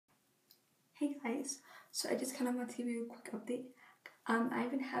Hey guys, so I just kind of want to give you a quick update. I've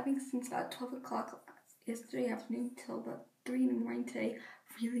been having since about 12 o'clock yesterday afternoon till about 3 in the morning today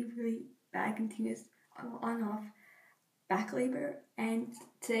really bad continuous on and off back labor, and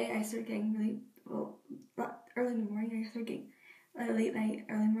today I started getting early in the morning. I started getting late night,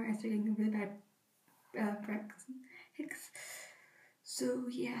 early morning. I started getting really bad breaks and hicks. So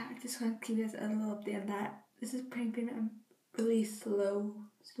yeah, I just want to give you guys a little update on that. This is pretty much really slow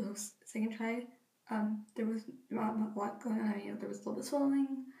second try. There was not a lot going on. There was a little bit of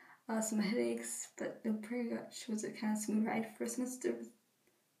swelling, some headaches, but pretty much was a kind of smooth ride. First trimester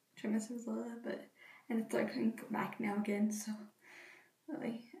was a little bit, and it's like I couldn't come back now again. So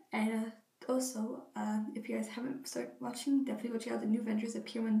really, and also, if you guys haven't started watching, definitely watch out the new Adventures of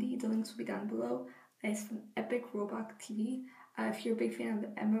Peter&Wendy. The links will be down below. It's from Epic Robot TV. If you're a big fan of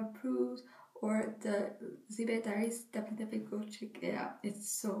the Emma Proves or the Z-Bed Diaries, definitely go check it out.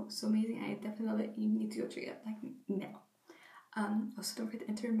 It's so amazing. I definitely love it. You need to go check it out now. Also, don't forget to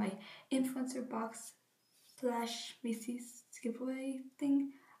enter my influencer box / Macy's giveaway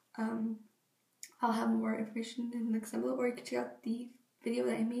thing. I'll have more information in the next envelope, or you can check out the video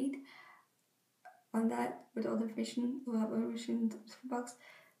that I made on that with all the information. We'll have information in the box,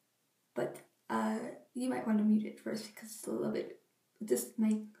 but you might want to mute it first because it's a little bit. Just my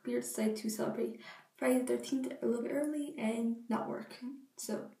computer decided to celebrate Friday the 13th a little bit early and not work,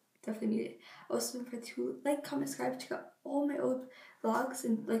 so definitely mute it. Also, don't forget to like, comment, subscribe, check out all my old vlogs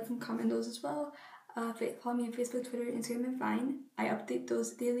and like and comment those as well. Follow me on Facebook, Twitter, Instagram, and Vine. I update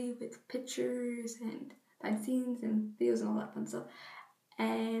those daily with pictures and behind scenes and videos and all that fun stuff.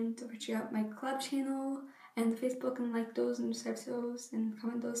 And don't forget to check out my collab channel and the Facebook and like those and subscribe to those and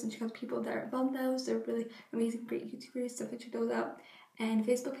comment those and check out the people that are involved in those. They're really amazing, great YouTubers. Definitely check those out. And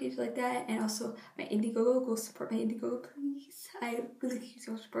Facebook page like that, and also my Indiegogo. Go support my Indiegogo, please. I really use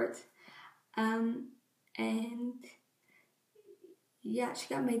your support. And yeah,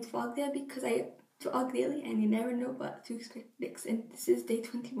 check out my vlog there because I vlog daily and you never know what to expect next. And this is day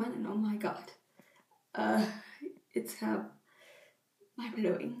 21, and oh my god, it's kind of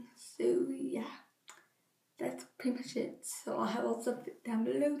mind-blowing. So yeah, that's pretty much it. So I'll have all the stuff down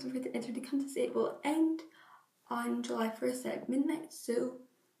below. Don't forget to enter the contest. It will end on July 1st at midnight. So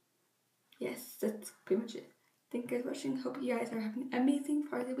yes, that's pretty much it. Thank you guys for watching. Hope you guys are having an amazing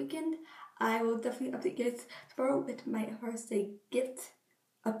Father's Day weekend. I will definitely update you guys tomorrow with my Father's Day gift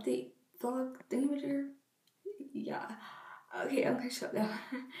update vlog thingy. Yeah. Okay, I'm gonna shut up now.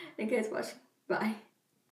 Thank you guys for watching. Bye.